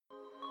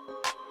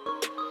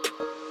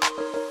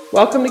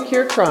Welcome to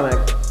Cure Chronic,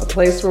 a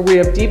place where we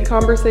have deep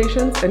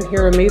conversations and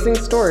hear amazing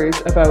stories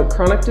about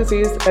chronic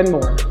disease and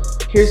more.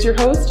 Here's your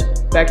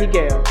host, Becky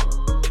Gale.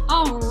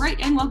 All right,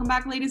 and welcome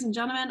back, ladies and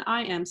gentlemen.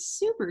 I am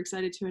super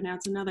excited to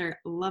announce another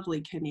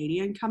lovely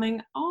Canadian coming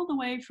all the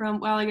way from,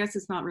 well, I guess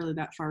it's not really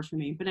that far from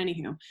me, but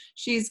anywho,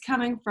 she's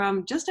coming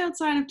from just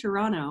outside of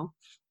Toronto,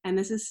 and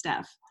this is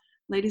Steph.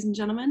 Ladies and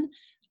gentlemen,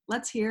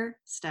 let's hear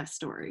Steph's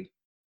story.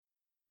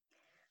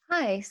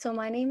 Hi, so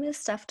my name is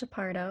Steph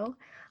DePardo.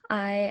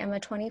 I am a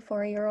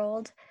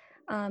 24-year-old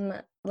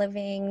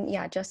living,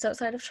 just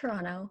outside of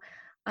Toronto.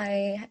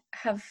 I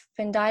have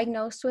been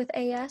diagnosed with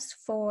AS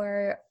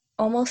for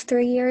almost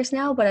 3 years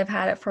now, but I've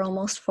had it for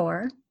almost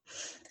 4.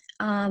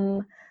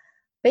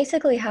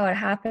 Basically how it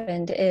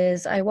happened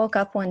is I woke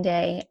up one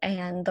day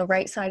and the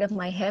right side of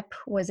my hip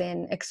was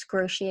in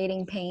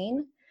excruciating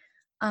pain.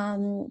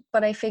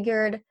 But I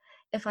figured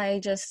if I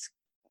just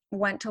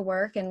went to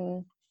work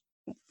and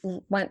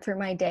went through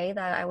my day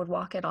that I would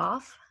walk it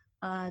off.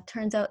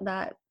 Turns out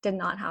that did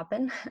not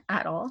happen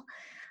at all.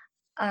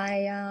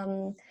 I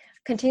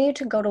continued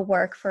to go to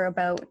work for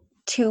about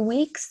 2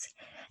 weeks,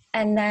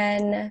 and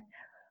then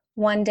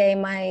one day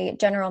my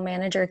general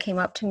manager came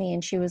up to me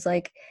and she was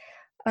like,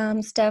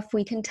 Steph,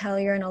 we can tell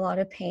you're in a lot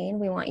of pain.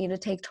 We want you to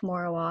take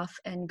tomorrow off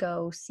and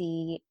go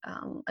see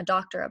a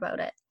doctor about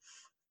it.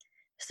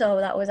 So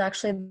that was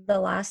actually the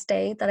last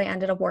day that I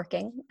ended up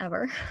working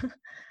ever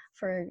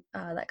for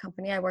that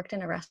company. I worked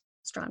in a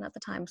restaurant at the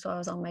time, so I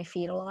was on my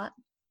feet a lot.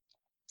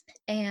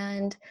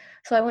 And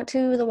so I went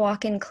to the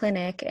walk-in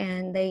clinic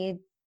and they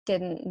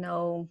didn't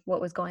know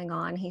what was going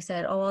on. He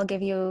said, I'll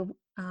give you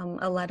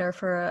a letter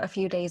for a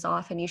few days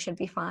off and you should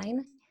be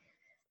fine.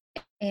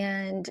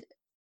 And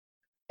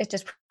it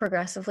just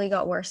progressively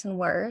got worse and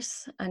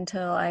worse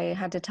until I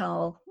had to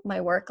tell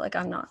my work, like,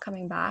 I'm not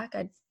coming back.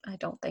 I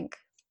don't think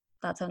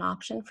that's an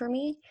option for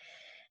me.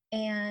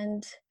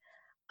 And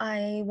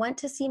I went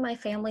to see my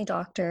family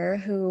doctor,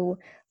 who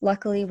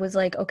luckily was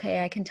like,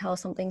 okay, I can tell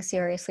something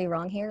seriously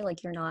wrong here.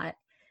 Like, you're not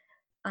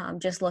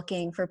just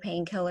looking for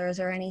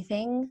painkillers or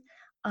anything.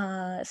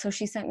 So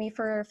she sent me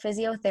for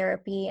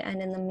physiotherapy.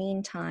 And in the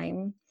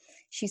meantime,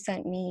 she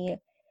sent me,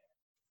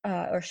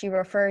 or she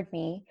referred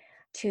me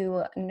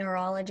to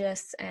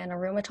neurologists and a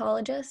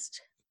rheumatologist,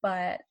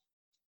 but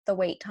the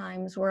wait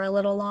times were a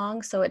little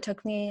long. So it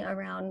took me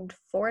around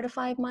 4 to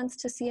 5 months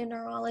to see a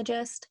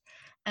neurologist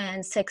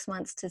and 6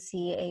 months to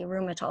see a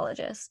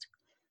rheumatologist.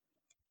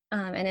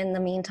 And in the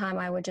meantime,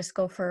 I would just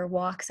go for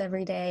walks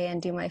every day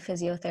and do my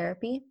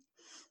physiotherapy.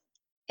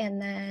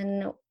 And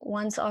then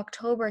once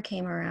October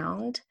came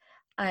around,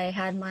 I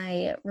had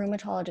my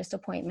rheumatologist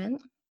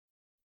appointment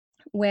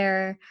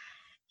where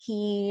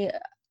he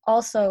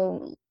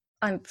also,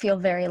 I feel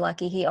very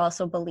lucky, he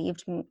also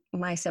believed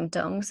my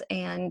symptoms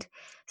and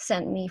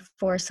sent me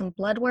for some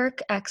blood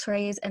work,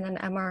 x-rays, and an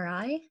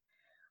MRI.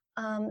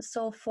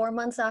 So 4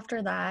 months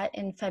after that,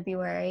 in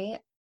February,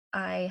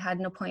 I had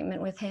an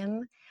appointment with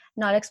him,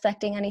 not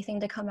expecting anything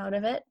to come out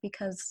of it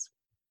because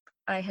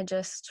I had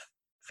just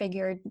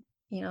figured,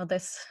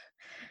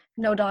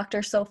 no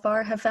doctor so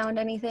far have found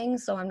anything,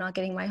 so I'm not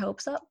getting my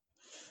hopes up.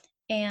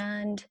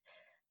 And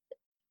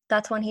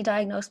that's when he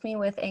diagnosed me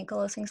with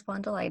ankylosing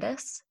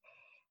spondylitis.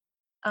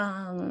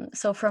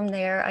 So from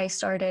there, I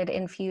started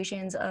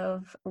infusions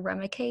of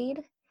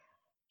Remicade,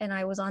 and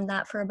I was on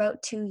that for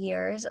about 2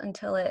 years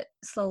until it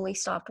slowly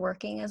stopped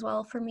working as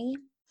well for me.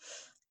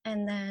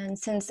 And then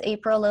since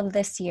April of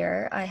this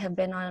year, I have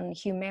been on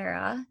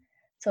Humira.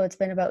 So it's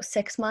been about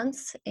 6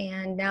 months,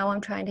 and now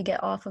I'm trying to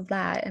get off of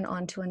that and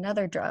onto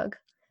another drug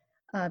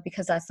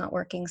because that's not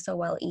working so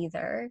well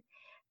either.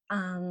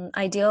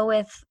 I deal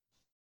with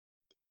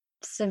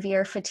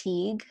severe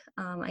fatigue.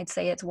 I'd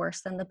say it's worse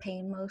than the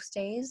pain most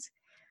days.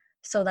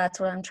 So that's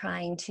what I'm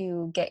trying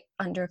to get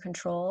under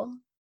control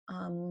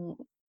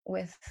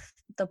with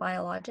the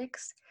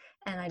biologics,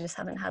 and I just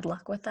haven't had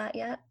luck with that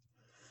yet.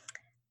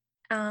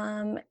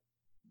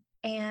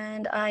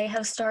 And I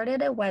have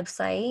started a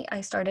website. I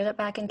started it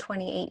back in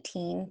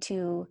 2018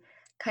 to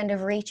kind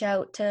of reach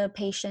out to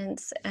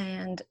patients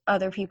and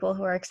other people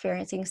who are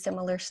experiencing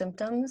similar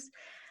symptoms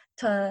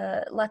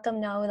to let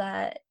them know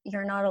that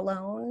you're not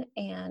alone,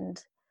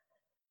 and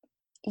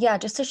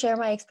just to share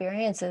my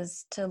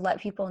experiences, to let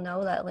people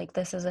know that, like,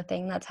 this is a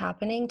thing that's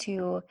happening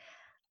to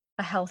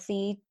a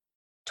healthy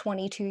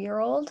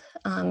 22-year-old,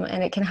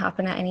 and it can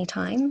happen at any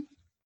time.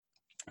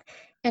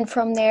 And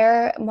from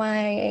there,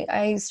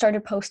 I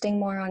started posting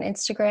more on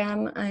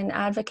Instagram and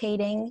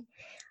advocating.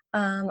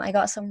 I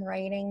got some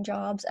writing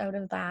jobs out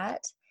of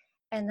that.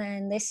 And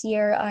then this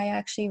year, I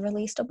actually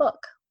released a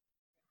book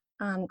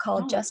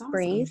called Just awesome.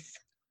 Breathe.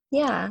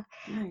 Yeah.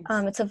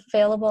 Nice. It's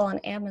available on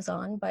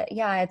Amazon, but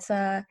yeah,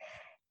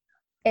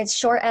 it's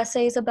short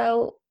essays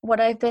about what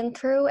I've been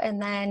through, and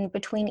then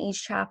between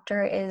each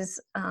chapter is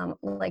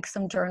like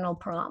some journal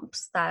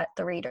prompts that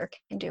the reader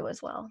can do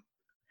as well.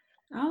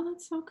 Oh,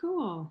 that's so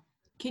cool.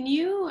 Can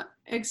you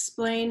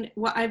explain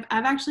what I've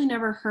actually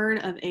never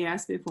heard of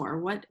AS before.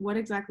 What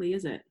exactly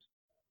is it?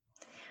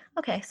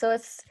 Okay, so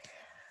it's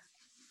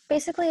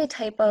basically a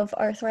type of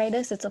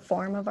arthritis. It's a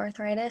form of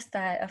arthritis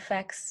that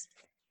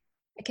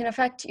it can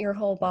affect your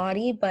whole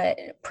body, but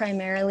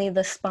primarily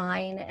the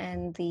spine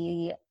and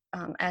the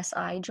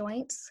SI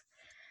joints.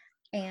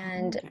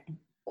 And Okay.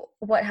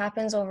 what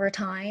happens over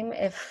time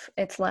if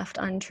it's left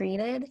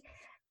untreated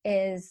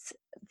is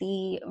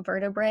the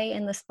vertebrae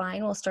in the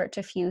spine will start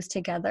to fuse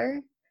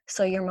together,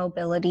 so your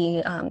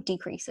mobility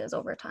decreases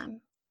over time.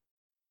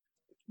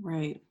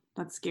 Right.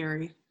 That's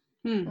scary.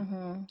 Hmm.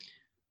 Mm-hmm.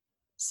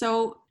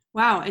 So,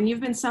 wow. And you've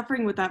been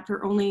suffering with that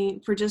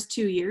for just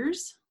 2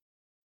 years?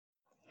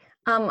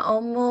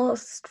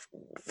 Almost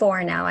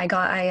 4 now. I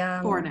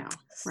 4 now.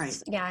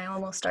 Right. Yeah,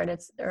 I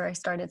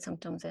started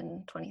symptoms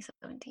in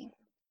 2017.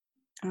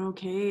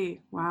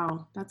 Okay.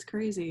 Wow. That's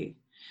crazy.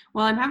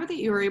 Well, I'm happy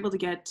that you were able to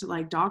get to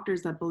like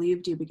doctors that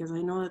believed you, because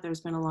I know that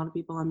there's been a lot of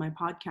people on my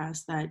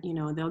podcast that,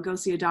 they'll go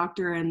see a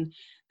doctor and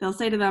they'll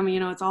say to them,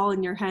 it's all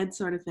in your head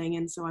sort of thing.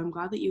 And so I'm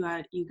glad that you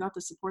got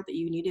the support that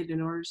you needed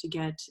in order to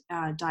get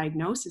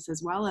diagnosis,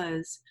 as well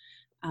as,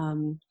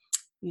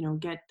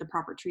 get the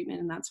proper treatment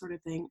and that sort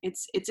of thing.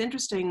 It's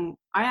interesting.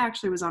 I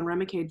actually was on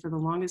Remicade for the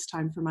longest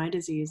time for my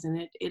disease,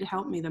 and it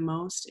helped me the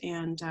most.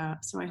 And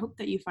so I hope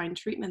that you find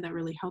treatment that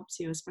really helps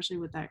you, especially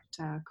with that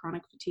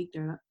chronic fatigue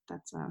there.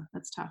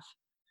 That's tough.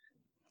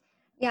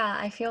 Yeah,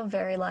 I feel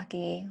very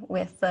lucky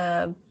with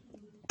the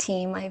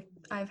team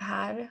I've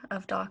had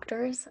of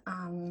doctors.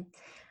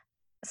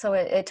 So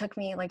it took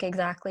me like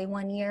exactly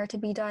 1 year to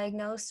be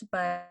diagnosed,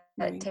 but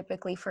Right.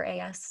 typically for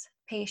AS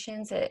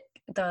patients,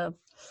 the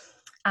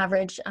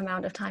average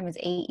amount of time is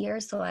 8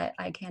 years. So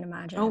I can't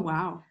imagine. Oh,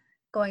 wow.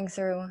 Going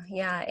through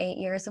 8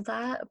 years of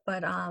that.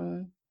 But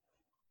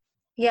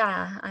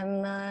yeah,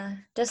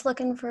 I'm just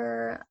looking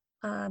for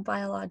a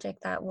biologic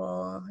that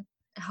will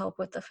help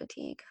with the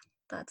fatigue.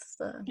 That's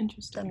the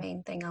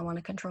main thing I want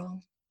to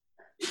control.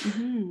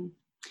 Mm-hmm.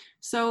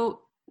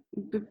 So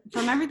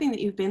from everything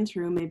that you've been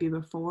through, maybe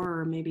before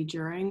or maybe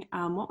during,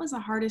 what was the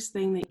hardest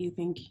thing that you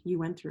think you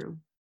went through?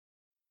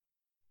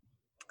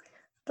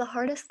 The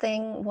hardest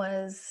thing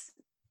was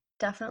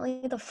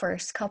definitely the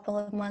first couple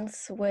of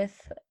months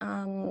with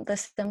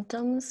the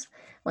symptoms,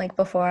 like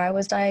before I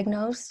was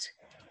diagnosed,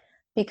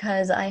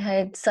 because I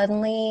had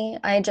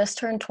just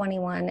turned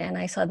 21 and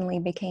I suddenly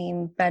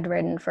became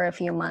bedridden for a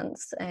few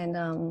months, and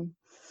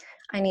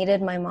I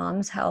needed my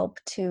mom's help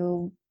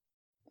to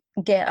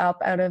get up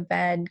out of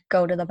bed,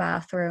 go to the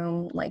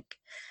bathroom, like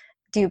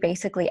do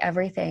basically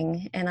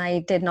everything. And I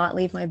did not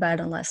leave my bed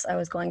unless I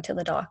was going to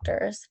the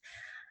doctors.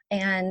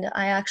 And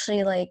I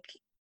actually, like,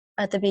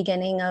 at the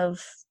beginning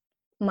of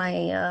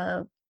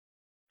my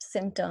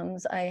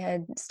symptoms, I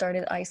had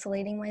started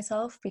isolating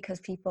myself because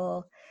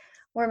people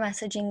were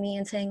messaging me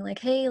and saying like,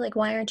 hey, like,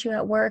 why aren't you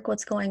at work?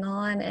 What's going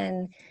on?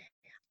 And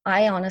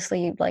I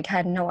honestly like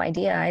had no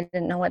idea. I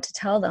didn't know what to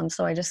tell them.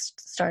 So I just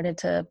started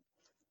to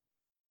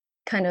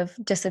kind of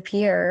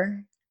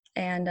disappear.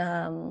 And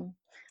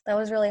that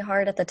was really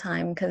hard at the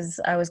time because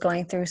I was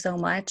going through so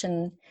much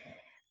and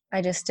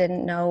I just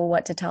didn't know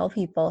what to tell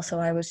people. So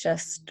I was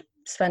just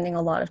spending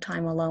a lot of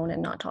time alone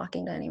and not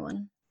talking to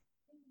anyone.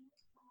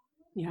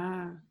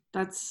 Yeah,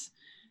 that's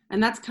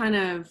kind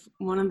of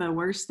one of the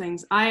worst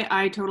things.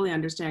 I totally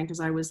understand, because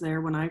I was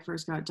there when I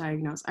first got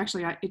diagnosed.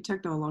 Actually, it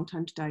took them a long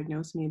time to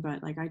diagnose me,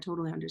 but like I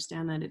totally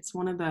understand that it's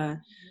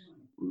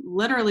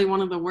literally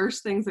one of the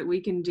worst things that we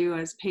can do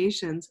as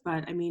patients.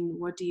 But I mean,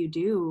 what do you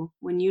do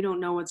when you don't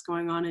know what's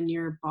going on in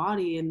your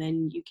body, and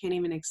then you can't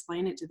even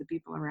explain it to the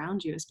people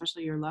around you,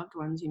 especially your loved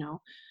ones?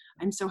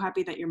 I'm so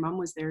happy that your mom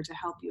was there to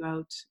help you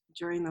out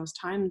during those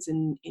times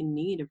in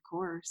need, of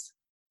course.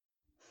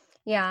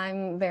 Yeah,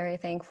 I'm very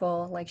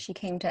thankful. Like, she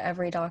came to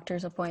every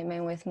doctor's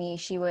appointment with me.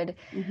 She would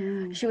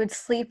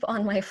sleep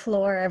on my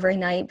floor every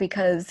night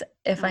because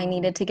if I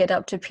needed to get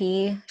up to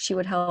pee, she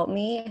would help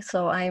me.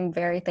 So I'm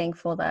very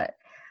thankful that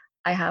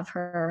I have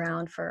her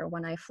around for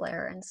when I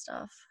flare and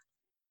stuff.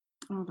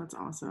 Oh, that's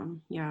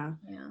awesome. Yeah,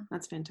 Yeah.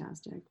 that's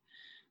fantastic.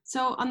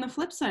 So on the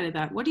flip side of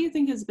that, what do you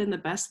think has been the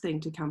best thing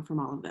to come from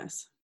all of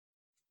this?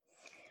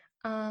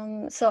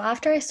 So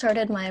after I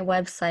started my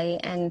website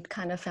and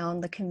kind of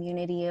found the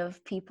community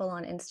of people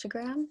on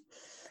Instagram,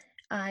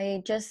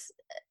 I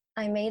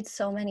made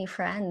so many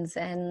friends,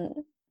 and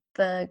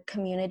the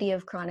community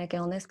of chronic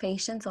illness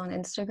patients on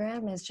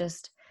Instagram is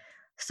just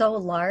so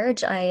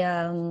large.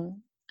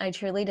 I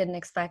truly didn't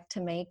expect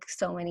to make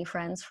so many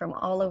friends from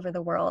all over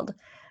the world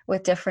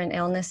with different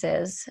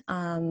illnesses,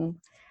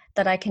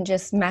 that I can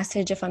just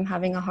message if I'm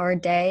having a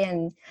hard day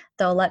and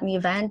they'll let me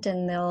vent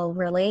and they'll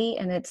relate.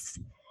 And it's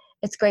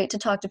great to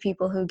talk to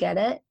people who get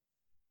it,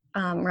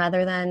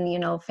 rather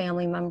than,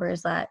 family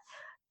members that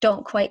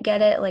don't quite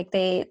get it. Like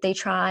they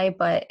try,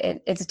 but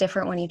it's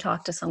different when you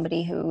talk to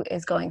somebody who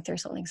is going through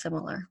something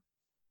similar.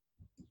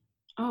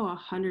 Oh,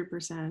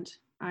 100%.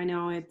 I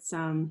know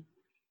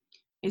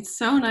it's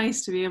so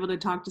nice to be able to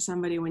talk to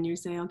somebody when you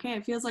say, okay,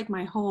 it feels like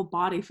my whole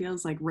body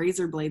feels like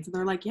razor blades. And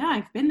they're like, yeah,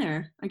 I've been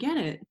there. I get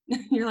it.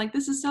 You're like,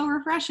 this is so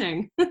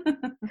refreshing.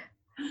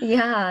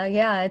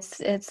 Yeah.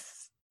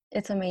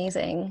 It's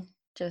amazing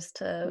just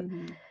to,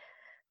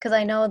 because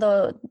I know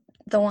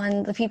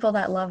the people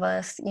that love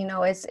us, you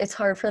know, it's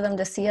hard for them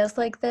to see us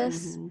like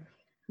this. Mm-hmm.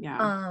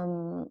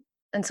 Yeah.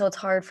 And so it's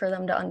hard for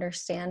them to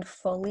understand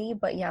fully,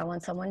 but yeah, when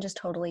someone just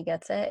totally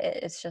gets it,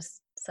 it's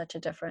just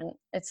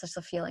it's just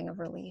a feeling of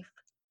relief.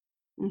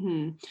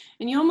 Mm-hmm.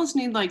 And you almost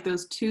need like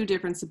those two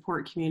different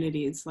support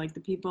communities, like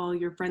the people,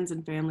 your friends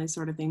and family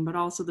sort of thing, but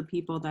also the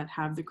people that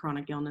have the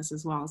chronic illness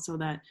as well. So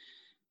that,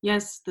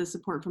 yes, the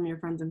support from your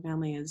friends and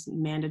family is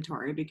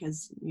mandatory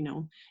because, you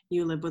know,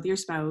 you live with your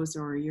spouse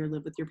or you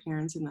live with your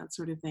parents and that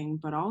sort of thing.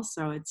 But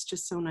also it's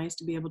just so nice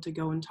to be able to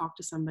go and talk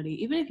to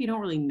somebody, even if you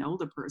don't really know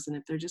the person,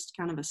 if they're just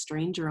kind of a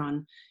stranger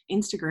on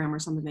Instagram or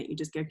something that you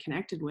just get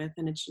connected with.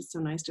 And it's just so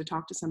nice to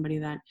talk to somebody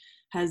that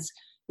has,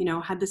 you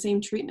know, had the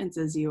same treatments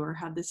as you or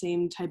had the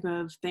same type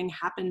of thing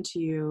happen to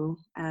you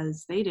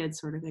as they did,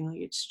 sort of thing. Like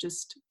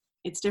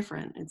it's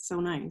different. It's so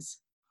nice.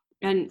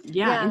 And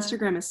yeah,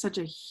 Instagram is such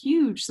a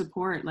huge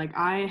support. Like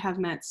I have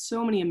met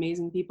so many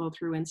amazing people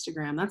through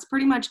Instagram. That's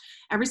pretty much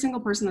every single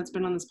person that's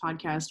been on this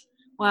podcast.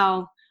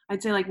 Well,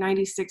 I'd say like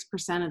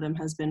 96% of them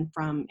has been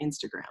from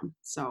Instagram.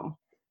 So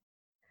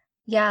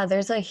yeah,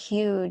 there's a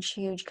huge,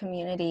 huge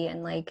community,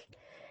 and like,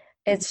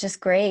 it's just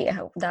great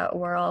that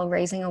we're all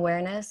raising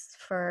awareness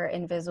for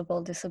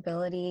invisible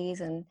disabilities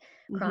and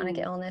chronic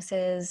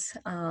illnesses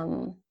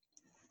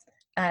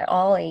at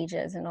all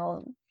ages and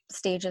all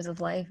stages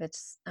of life.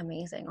 It's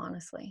amazing,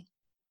 honestly.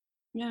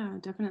 Yeah,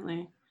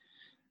 definitely.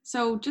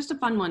 So just a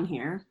fun one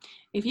here.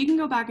 If you can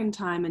go back in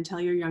time and tell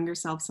your younger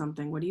self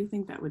something, what do you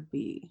think that would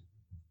be?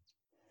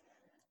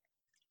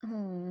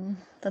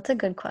 That's a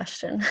good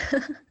question.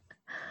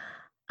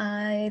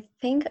 I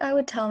think I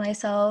would tell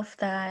myself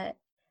that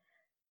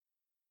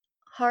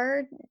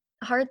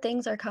hard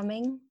things are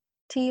coming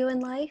to you in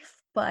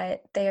life,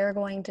 but they are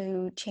going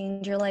to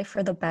change your life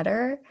for the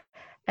better,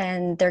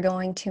 and they're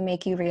going to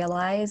make you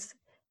realize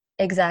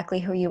exactly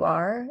who you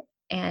are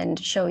and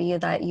show you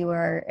that you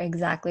are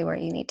exactly where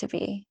you need to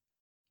be.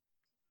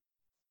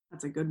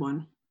 That's a good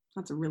one.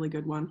 That's a really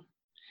good one.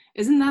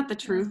 Isn't that the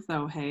truth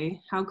though,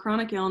 hey? How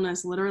chronic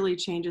illness literally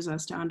changes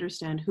us to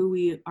understand who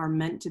we are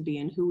meant to be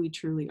and who we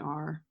truly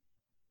are.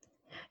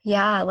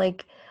 Yeah,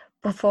 like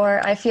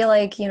before, I feel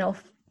like, you know,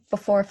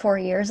 before 4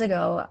 years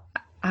ago,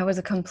 I was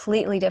a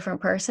completely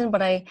different person,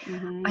 but I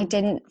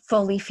didn't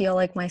fully feel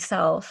like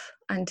myself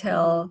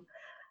until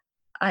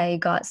I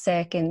got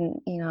sick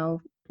and, you know,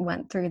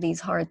 went through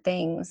these hard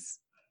things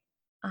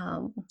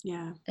and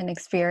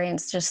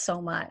experienced just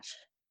so much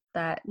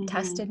that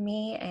tested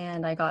me,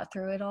 and I got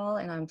through it all,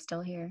 and I'm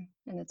still here,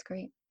 and it's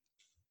great.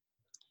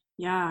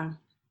 Yeah.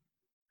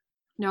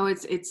 No,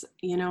 it's,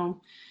 you know,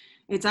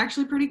 it's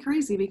actually pretty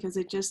crazy because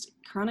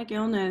chronic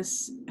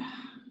illness,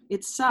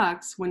 it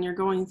sucks when you're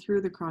going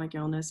through the chronic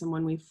illness and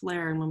when we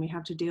flare and when we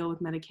have to deal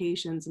with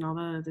medications and all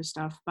that other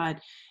stuff.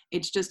 But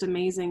it's just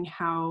amazing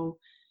how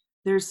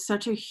there's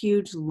such a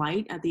huge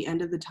light at the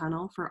end of the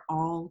tunnel for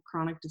all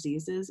chronic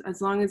diseases,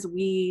 as long as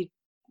we,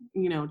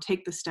 you know,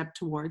 take the step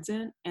towards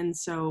it. And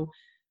so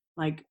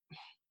like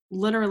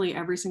literally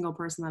every single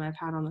person that I've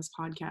had on this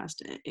podcast,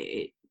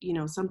 you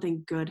know,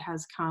 something good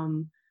has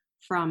come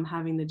from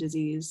having the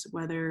disease,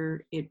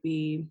 whether it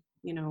be,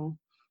 you know,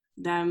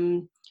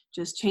 them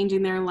just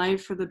changing their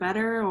life for the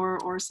better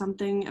or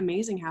something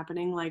amazing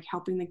happening, like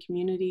helping the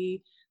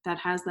community that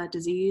has that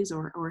disease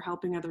or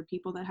helping other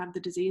people that have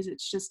the disease.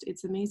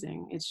 It's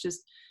amazing.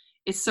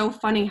 It's so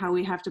funny how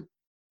we have to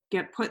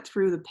get put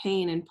through the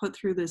pain and put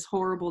through this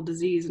horrible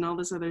disease and all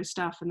this other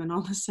stuff. And then all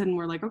of a sudden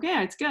we're like,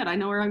 okay, it's good. I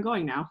know where I'm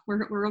going now.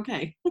 We're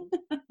okay.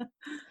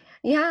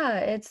 Yeah,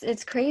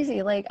 it's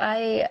crazy. Like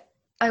I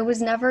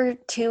was never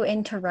too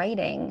into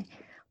writing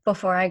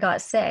before I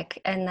got sick.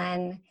 And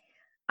then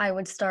I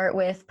would start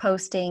with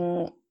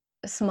posting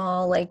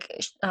small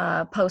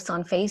posts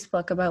on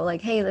Facebook about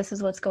like, hey, this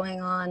is what's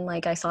going on.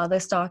 Like I saw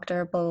this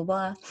doctor, blah, blah,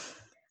 blah.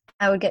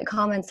 I would get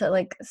comments that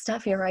like,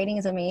 Steph, your writing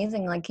is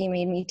amazing. Like you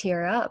made me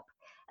tear up.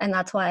 And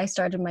that's why I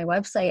started my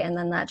website. And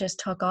then that just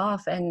took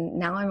off. And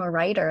now I'm a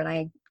writer, and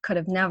I could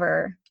have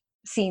never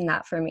seen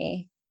that for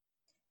me.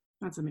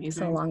 That's amazing.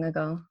 So long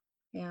ago.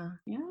 Yeah.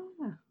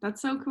 Yeah,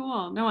 that's so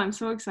cool. No, I'm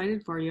so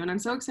excited for you. And I'm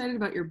so excited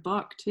about your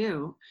book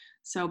too.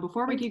 So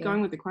before we keep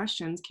going with the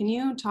questions, can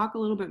you talk a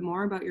little bit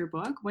more about your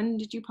book? When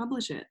did you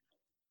publish it?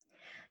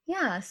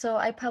 Yeah, so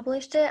I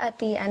published it at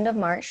the end of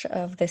March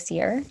of this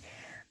year.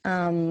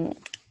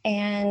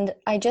 And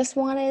I just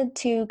wanted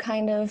to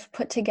kind of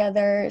put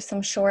together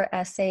some short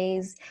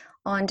essays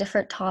on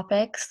different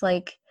topics.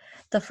 Like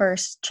the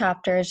first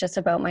chapter is just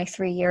about my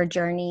 3-year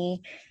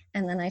journey.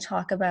 And then I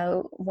talk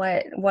about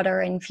what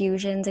are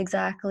infusions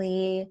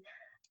exactly,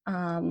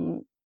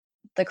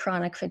 the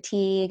chronic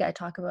fatigue. I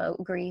talk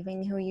about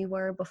grieving who you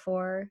were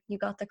before you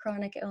got the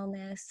chronic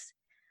illness,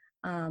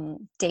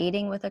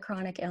 dating with a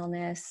chronic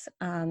illness,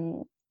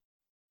 and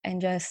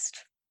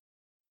just,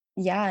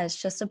 yeah,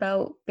 it's just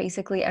about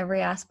basically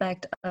every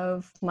aspect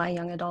of my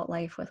young adult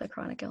life with a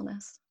chronic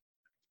illness.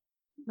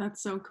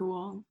 That's so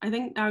cool. I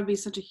think that would be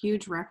such a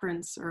huge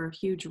reference, or a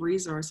huge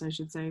resource, I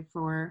should say,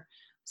 for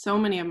so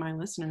many of my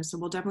listeners. So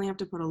we'll definitely have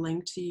to put a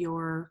link to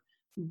your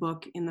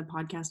book in the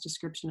podcast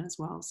description as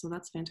well. So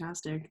that's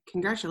fantastic.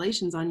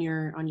 Congratulations on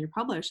your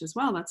publish as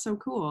well. That's so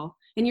cool.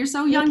 And you're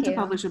so young Thank to you.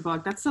 publish a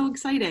book. That's so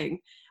exciting.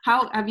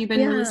 How have you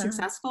been really Yeah.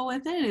 successful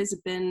with it?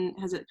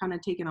 Has it kind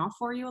of taken off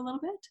for you a little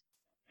bit?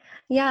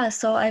 Yeah,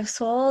 so I've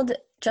sold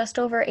just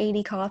over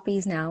 80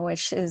 copies now,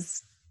 which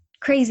is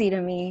crazy to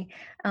me.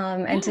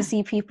 And to Yeah.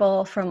 see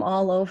people from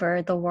all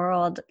over the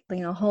world,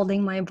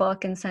 holding my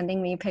book and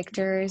sending me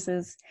pictures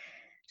is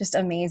just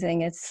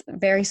amazing. It's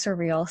very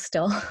surreal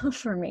still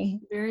for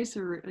me. Very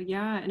surreal.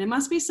 Yeah. And it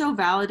must be so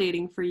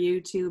validating for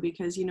you too,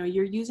 because,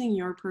 you're using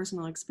your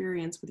personal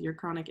experience with your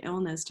chronic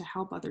illness to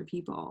help other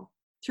people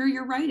through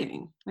your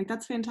writing. Like,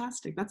 that's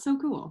fantastic. That's so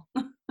cool.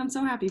 I'm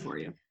so happy for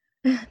you.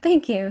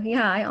 Thank you.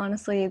 Yeah, I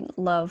honestly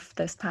love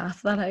this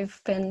path that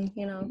I've been,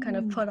 kind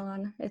of put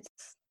on.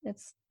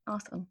 It's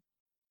awesome.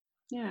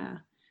 Yeah.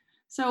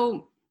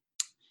 So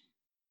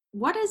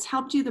what has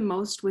helped you the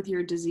most with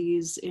your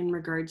disease in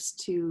regards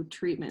to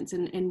treatments,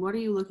 and what are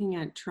you looking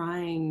at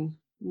trying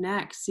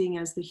next, seeing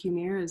as the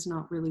Humira is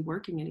not really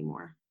working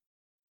anymore?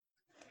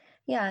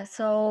 Yeah,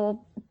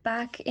 so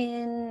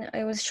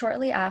it was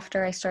shortly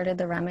after I started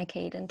the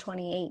Remicade in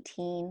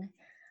 2018.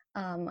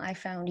 I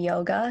found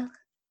yoga,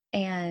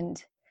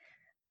 and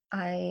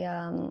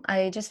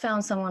I just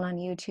found someone on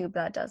YouTube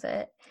that does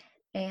it,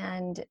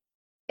 and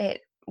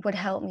it would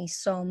help me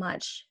so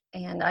much.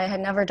 And I had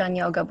never done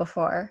yoga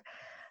before,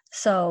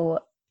 so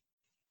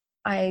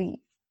I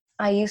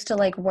used to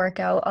like work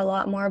out a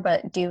lot more,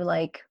 but do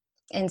like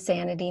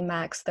Insanity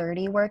Max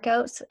 30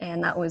 workouts,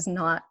 and that was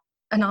not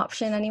an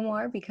option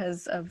anymore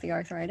because of the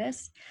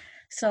arthritis.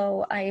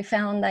 So I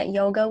found that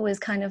yoga was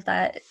kind of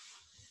that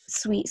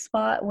sweet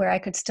spot where I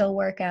could still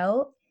work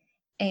out,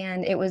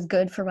 and it was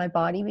good for my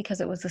body because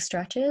it was the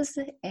stretches.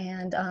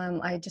 And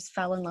I just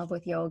fell in love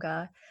with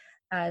yoga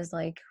as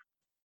like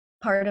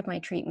part of my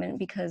treatment,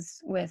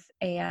 because with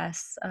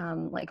AS,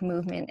 like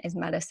movement is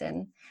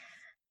medicine,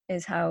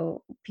 is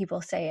how people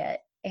say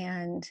it.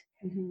 And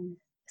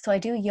so I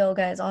do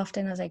yoga as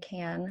often as I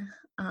can.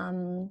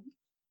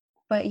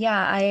 But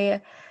yeah,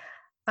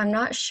 I'm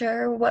not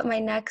sure what my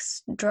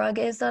next drug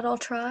is that I'll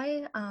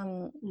try.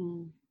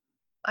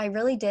 I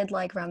really did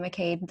like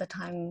Remicade the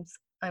times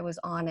I was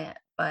on it,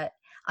 but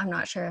I'm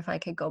not sure if I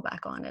could go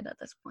back on it at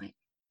this point.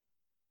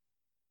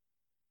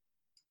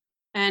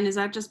 And is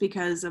that just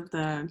because of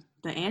the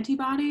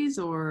antibodies,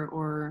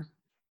 or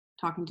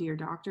talking to your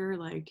doctor?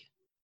 Like,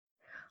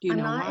 do you I'm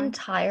know not why?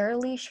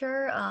 entirely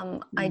sure.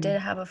 I did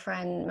have a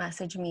friend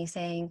message me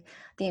saying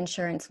the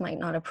insurance might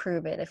not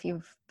approve it if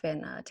you've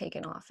been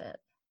taken off it.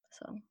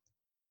 So.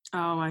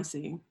 Oh, I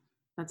see.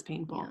 That's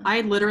painful. Yeah.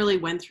 I literally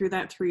went through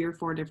that 3 or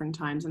 4 different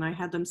times, and I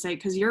had them say,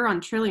 because you're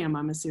on Trillium,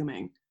 I'm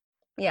assuming.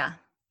 Yeah.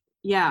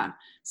 Yeah.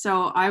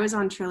 So I was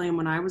on Trillium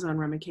when I was on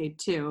Remicade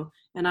too.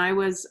 And I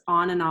was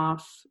on and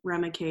off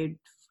Remicade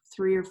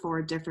 3 or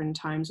 4 different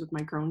times with my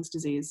Crohn's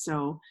disease.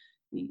 So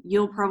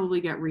you'll probably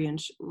get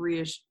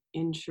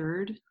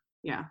reinsured.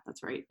 Yeah,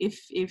 that's right.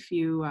 If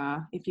you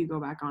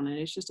go back on it,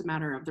 it's just a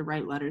matter of the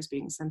right letters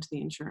being sent to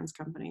the insurance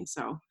company.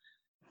 So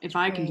if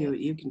I can do it,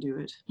 you can do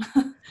it.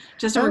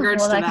 Just in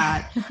regards to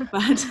that.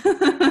 But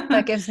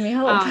that gives me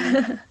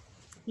hope.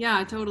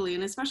 Yeah, totally.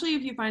 And especially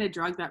if you find a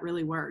drug that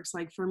really works.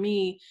 Like for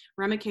me,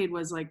 Remicade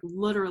was like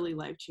literally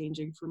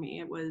life-changing for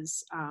me. It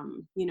was,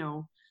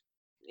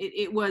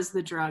 it was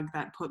the drug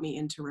that put me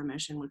into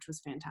remission, which was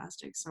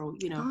fantastic. So,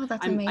 Oh,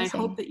 that's I amazing.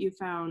 hope that you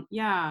found,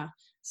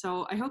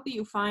 so I hope that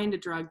you find a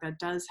drug that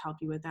does help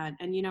you with that.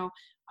 And,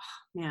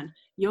 man,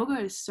 yoga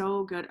is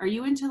so good. Are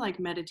you into like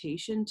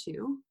meditation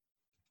too?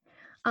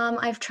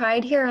 I've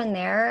tried here and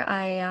there.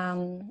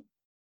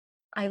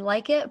 I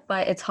like it,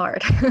 but it's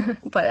hard.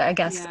 But I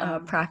guess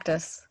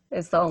practice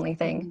is the only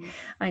thing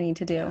I need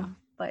to do. Yeah.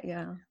 But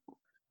yeah.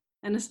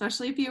 And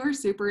especially if you were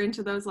super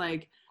into those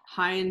like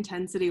high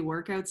intensity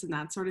workouts and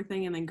that sort of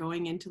thing, and then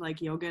going into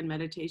like yoga and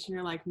meditation,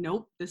 you're like,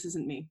 nope, this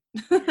isn't me.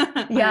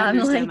 Yeah, I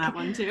understand that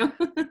one too.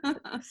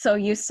 So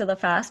used to the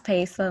fast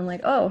pace that I'm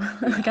like, oh,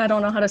 like I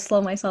don't know how to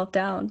slow myself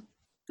down.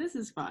 This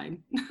is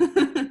fine.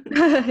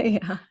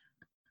 Yeah.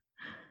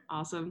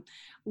 Awesome.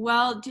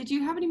 Well, did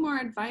you have any more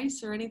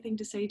advice or anything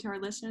to say to our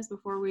listeners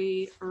before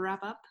we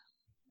wrap up?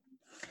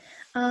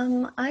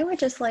 I would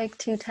just like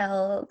to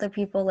tell the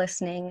people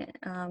listening,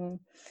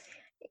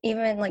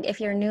 even like if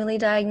you're newly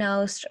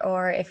diagnosed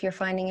or if you're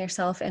finding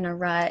yourself in a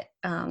rut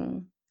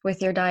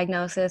with your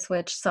diagnosis,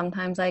 which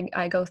sometimes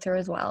I go through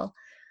as well,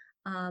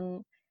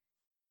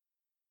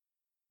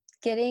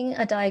 getting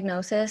a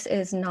diagnosis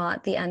is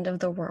not the end of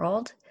the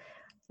world.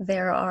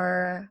 There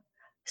are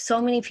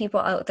so many people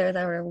out there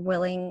that are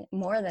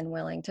more than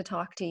willing to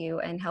talk to you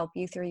and help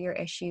you through your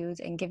issues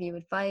and give you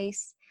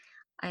advice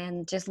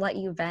and just let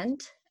you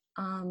vent.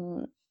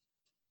 And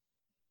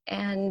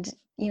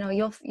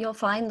you'll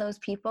find those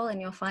people, and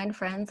you'll find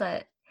friends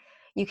that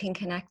you can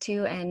connect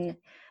to, and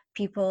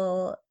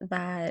people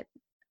that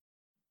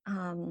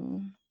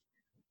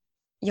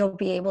you'll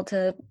be able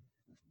to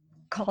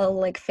call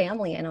like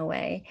family in a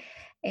way.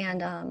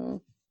 And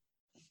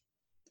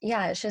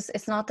yeah,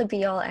 it's not the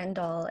be all end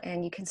all,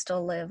 and you can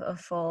still live a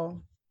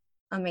full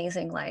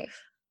amazing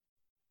life.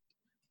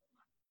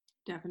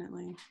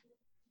 Definitely.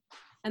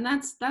 And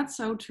that's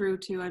so true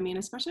too. I mean,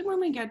 especially when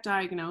we get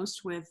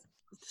diagnosed with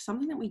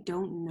something that we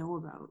don't know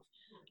about.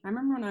 I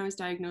remember when I was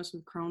diagnosed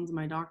with Crohn's,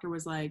 my doctor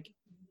was like,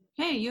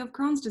 "Hey, you have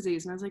Crohn's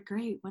disease." And I was like,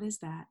 "Great, what is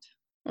that?"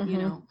 You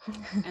know,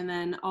 and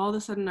then all of a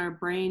sudden our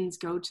brains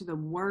go to the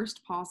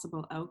worst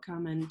possible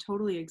outcome, and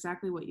totally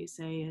exactly what you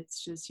say.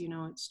 It's just, you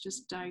know, it's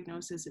just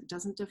diagnosis. It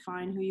doesn't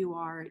define who you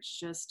are. It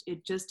just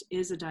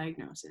is a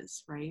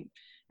diagnosis, right?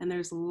 And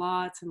there's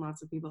lots and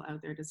lots of people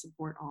out there to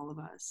support all of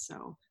us.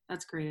 So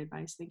that's great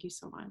advice. Thank you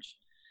so much.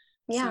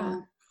 Yeah.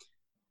 So,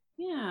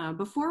 yeah,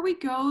 before we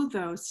go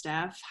though,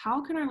 Steph,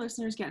 how can our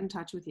listeners get in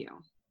touch with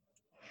you?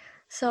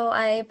 So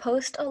I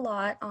post a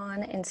lot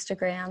on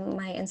Instagram.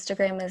 My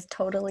Instagram is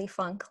totally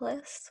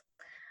funkless.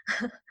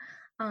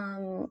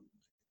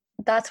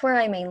 That's where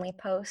I mainly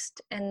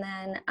post. And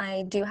then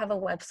I do have a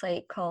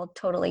website called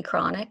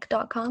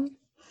totallychronic.com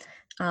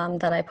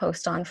that I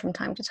post on from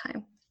time to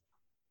time.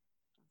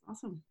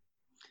 Awesome.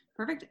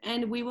 Perfect.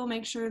 And we will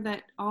make sure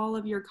that all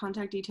of your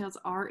contact details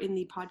are in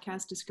the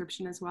podcast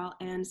description as well.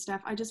 And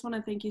Steph, I just want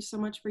to thank you so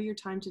much for your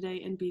time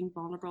today and being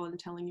vulnerable and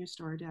telling your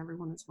story to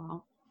everyone as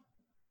well.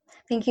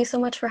 Thank you so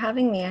much for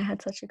having me. I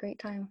had such a great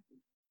time.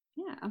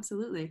 Yeah,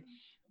 absolutely.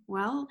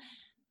 Well,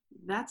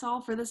 that's all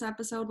for this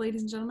episode,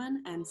 ladies and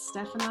gentlemen. And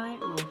Steph and I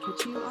will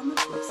catch you on the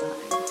flip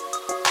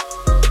side.